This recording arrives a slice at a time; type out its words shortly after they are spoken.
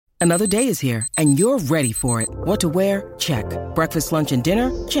Another day is here, and you're ready for it. What to wear? Check. Breakfast, lunch, and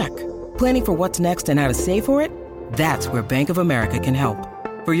dinner? Check. Planning for what's next and how to save for it? That's where Bank of America can help.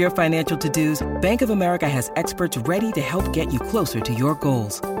 For your financial to-dos, Bank of America has experts ready to help get you closer to your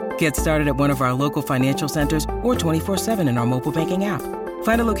goals. Get started at one of our local financial centers or 24/7 in our mobile banking app.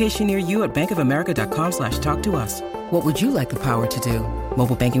 Find a location near you at bankofamerica.com/talktous. What would you like the power to do?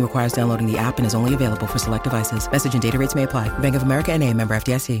 Mobile banking requires downloading the app and is only available for select devices. Message and data rates may apply. Bank of America N.A., member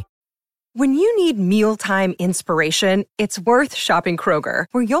FDIC. When you need mealtime inspiration, it's worth shopping Kroger,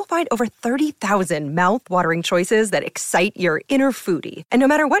 where you'll find over 30,000 mouth-watering choices that excite your inner foodie. And no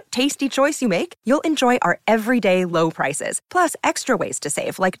matter what tasty choice you make, you'll enjoy our everyday low prices, plus extra ways to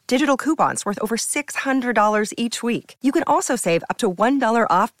save, like digital coupons worth over $600 each week. You can also save up to $1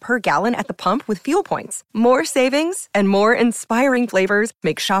 off per gallon at the pump with fuel points. More savings and more inspiring flavors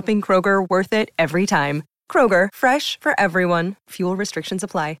make shopping Kroger worth it every time. Kroger, fresh for everyone. Fuel restrictions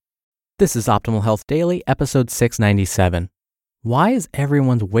apply. This is Optimal Health Daily, episode 697. Why is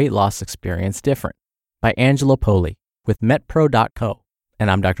everyone's weight loss experience different? By Angelo Poli with MetPro.co.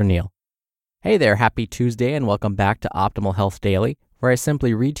 And I'm Dr. Neil. Hey there, happy Tuesday, and welcome back to Optimal Health Daily, where I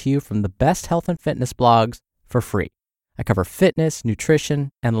simply read to you from the best health and fitness blogs for free. I cover fitness,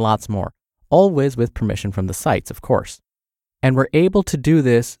 nutrition, and lots more, always with permission from the sites, of course. And we're able to do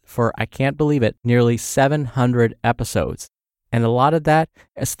this for, I can't believe it, nearly 700 episodes. And a lot of that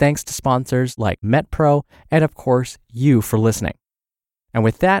is thanks to sponsors like MetPro and, of course, you for listening. And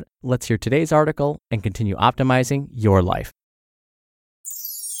with that, let's hear today's article and continue optimizing your life.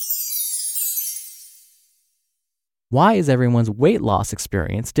 Why is everyone's weight loss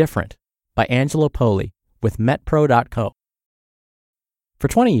experience different? By Angelo Poli with MetPro.co. For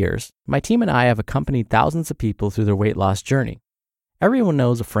 20 years, my team and I have accompanied thousands of people through their weight loss journey. Everyone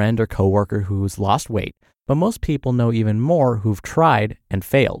knows a friend or coworker who's lost weight, but most people know even more who've tried and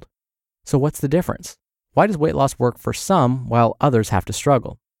failed. So what's the difference? Why does weight loss work for some while others have to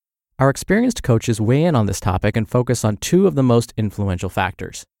struggle? Our experienced coaches weigh in on this topic and focus on two of the most influential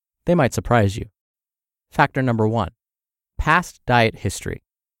factors. They might surprise you. Factor number 1, past diet history.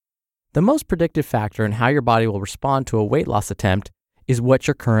 The most predictive factor in how your body will respond to a weight loss attempt is what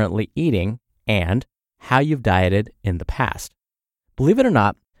you're currently eating and how you've dieted in the past. Believe it or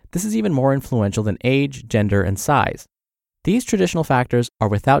not, this is even more influential than age, gender, and size. These traditional factors are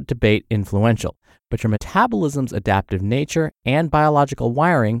without debate influential, but your metabolism's adaptive nature and biological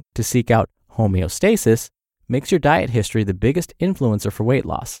wiring to seek out homeostasis makes your diet history the biggest influencer for weight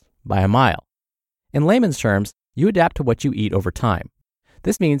loss, by a mile. In layman's terms, you adapt to what you eat over time.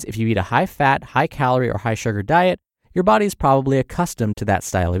 This means if you eat a high-fat, high-calorie, or high-sugar diet, your body is probably accustomed to that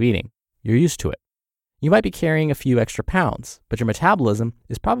style of eating. You're used to it. You might be carrying a few extra pounds, but your metabolism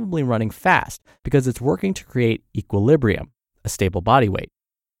is probably running fast because it's working to create equilibrium, a stable body weight.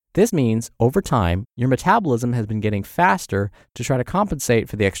 This means, over time, your metabolism has been getting faster to try to compensate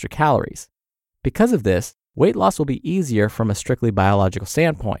for the extra calories. Because of this, weight loss will be easier from a strictly biological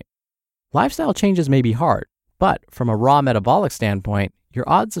standpoint. Lifestyle changes may be hard, but from a raw metabolic standpoint, your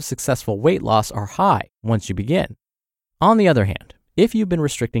odds of successful weight loss are high once you begin. On the other hand, if you've been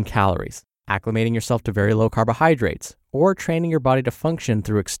restricting calories, acclimating yourself to very low carbohydrates, or training your body to function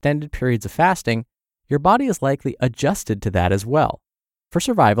through extended periods of fasting, your body is likely adjusted to that as well. For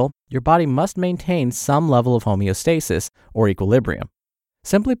survival, your body must maintain some level of homeostasis or equilibrium.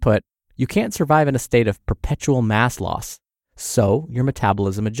 Simply put, you can't survive in a state of perpetual mass loss, so your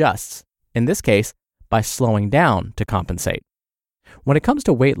metabolism adjusts, in this case, by slowing down to compensate. When it comes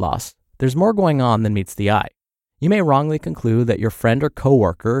to weight loss, there's more going on than meets the eye. You may wrongly conclude that your friend or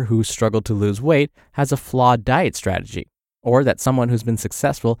coworker who struggled to lose weight has a flawed diet strategy, or that someone who's been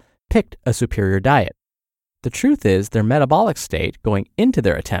successful picked a superior diet. The truth is, their metabolic state going into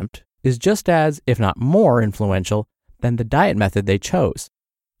their attempt is just as, if not more, influential than the diet method they chose.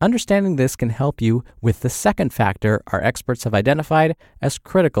 Understanding this can help you with the second factor our experts have identified as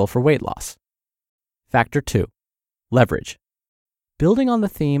critical for weight loss. Factor 2, leverage. Building on the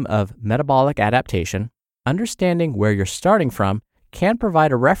theme of metabolic adaptation, understanding where you're starting from can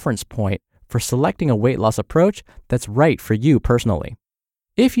provide a reference point for selecting a weight loss approach that's right for you personally.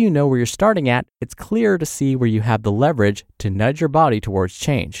 If you know where you're starting at, it's clearer to see where you have the leverage to nudge your body towards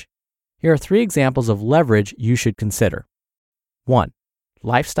change. Here are 3 examples of leverage you should consider. 1.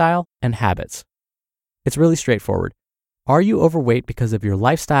 Lifestyle and habits. It's really straightforward. Are you overweight because of your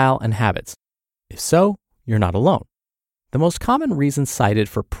lifestyle and habits? If so, you're not alone. The most common reason cited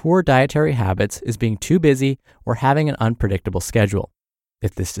for poor dietary habits is being too busy or having an unpredictable schedule.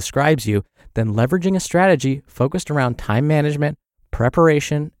 If this describes you, then leveraging a strategy focused around time management,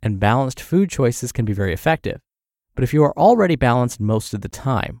 preparation, and balanced food choices can be very effective. But if you are already balanced most of the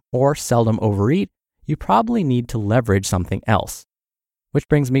time or seldom overeat, you probably need to leverage something else. Which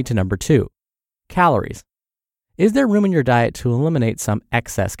brings me to number 2, calories. Is there room in your diet to eliminate some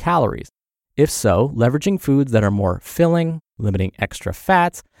excess calories? If so, leveraging foods that are more filling, limiting extra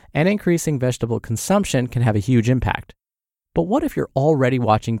fats, and increasing vegetable consumption can have a huge impact. But what if you're already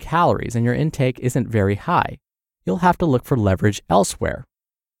watching calories and your intake isn't very high? You'll have to look for leverage elsewhere.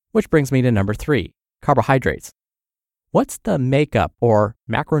 Which brings me to number 3, carbohydrates. What's the makeup or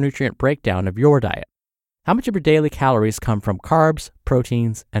macronutrient breakdown of your diet? How much of your daily calories come from carbs,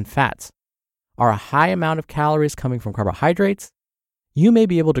 proteins, and fats? Are a high amount of calories coming from carbohydrates? You may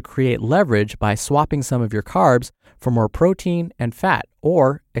be able to create leverage by swapping some of your carbs for more protein and fat,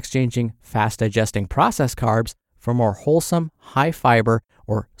 or exchanging fast-digesting processed carbs for more wholesome, high-fiber,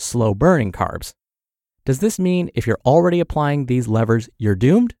 or slow-burning carbs. Does this mean if you're already applying these levers, you're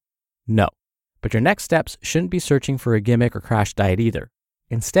doomed? No. But your next steps shouldn't be searching for a gimmick or crash diet either.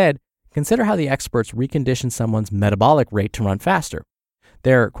 Instead, consider how the experts recondition someone's metabolic rate to run faster.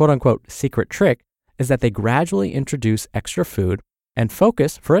 Their quote-unquote secret trick is that they gradually introduce extra food and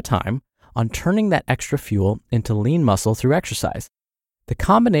focus, for a time, on turning that extra fuel into lean muscle through exercise. The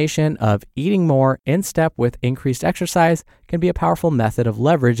combination of eating more in step with increased exercise can be a powerful method of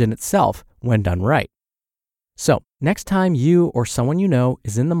leverage in itself when done right. So, next time you or someone you know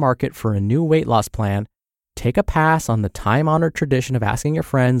is in the market for a new weight loss plan, take a pass on the time-honored tradition of asking your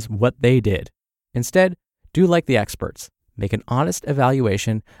friends what they did. Instead, do like the experts. Make an honest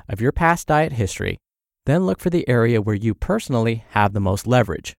evaluation of your past diet history, then look for the area where you personally have the most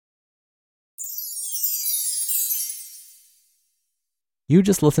leverage. You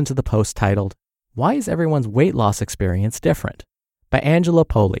just listened to the post titled, "Why is Everyone's Weight Loss Experience Different?" by Angela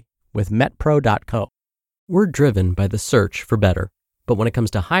Poli with MetPro.co. We're driven by the search for better, but when it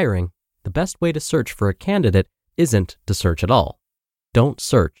comes to hiring, the best way to search for a candidate isn't to search at all. Don't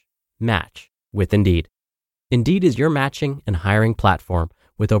search, match with Indeed. Indeed is your matching and hiring platform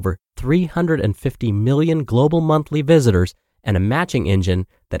with over 350 million global monthly visitors and a matching engine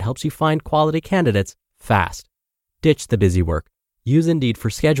that helps you find quality candidates fast. Ditch the busy work. Use Indeed for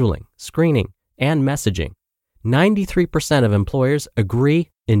scheduling, screening, and messaging. 93% of employers agree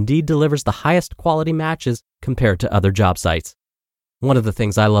Indeed delivers the highest quality matches compared to other job sites. One of the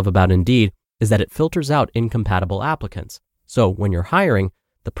things I love about Indeed is that it filters out incompatible applicants. So when you're hiring,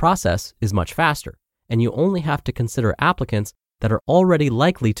 the process is much faster, and you only have to consider applicants that are already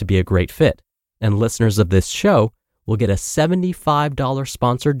likely to be a great fit. And listeners of this show will get a $75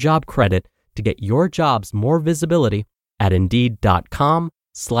 sponsored job credit to get your jobs more visibility at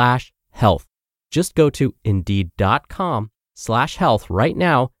Indeed.com/health. Just go to Indeed.com/health right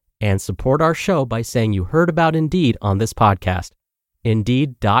now and support our show by saying you heard about Indeed on this podcast.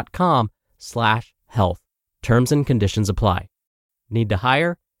 Indeed.com/health. Terms and conditions apply. Need to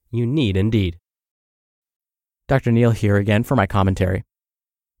hire? You need Indeed. Dr. Neal here again for my commentary.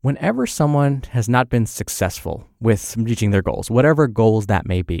 Whenever someone has not been successful with reaching their goals, whatever goals that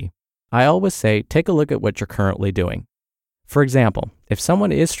may be, I always say, take a look at what you're currently doing. For example, if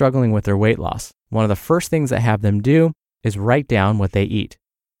someone is struggling with their weight loss, one of the first things I have them do is write down what they eat.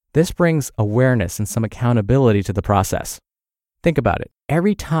 This brings awareness and some accountability to the process. Think about it.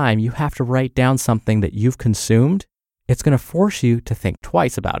 Every time you have to write down something that you've consumed, it's going to force you to think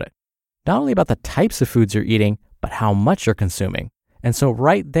twice about it. Not only about the types of foods you're eating, but how much you're consuming. And so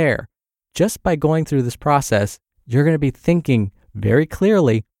right there, just by going through this process, you're going to be thinking very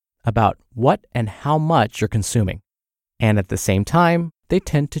clearly about what and how much you're consuming. And at the same time, they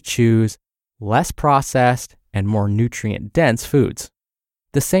tend to choose less processed and more nutrient-dense foods.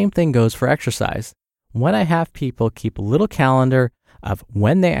 The same thing goes for exercise. When I have people keep a little calendar of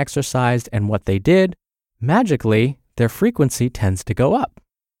when they exercised and what they did, magically, their frequency tends to go up.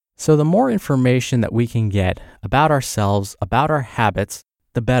 So the more information that we can get about ourselves, about our habits,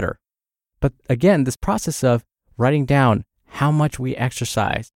 the better. But again, this process of writing down how much we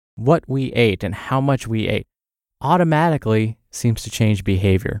exercised, what we ate, and how much we ate automatically seems to change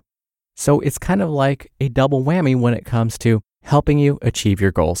behavior. So it's kind of like a double whammy when it comes to helping you achieve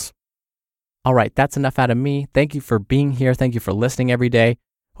your goals. All right, that's enough out of me. Thank you for being here. Thank you for listening every day.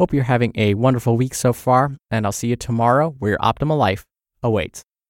 Hope you're having a wonderful week so far, and I'll see you tomorrow where your optimal life awaits.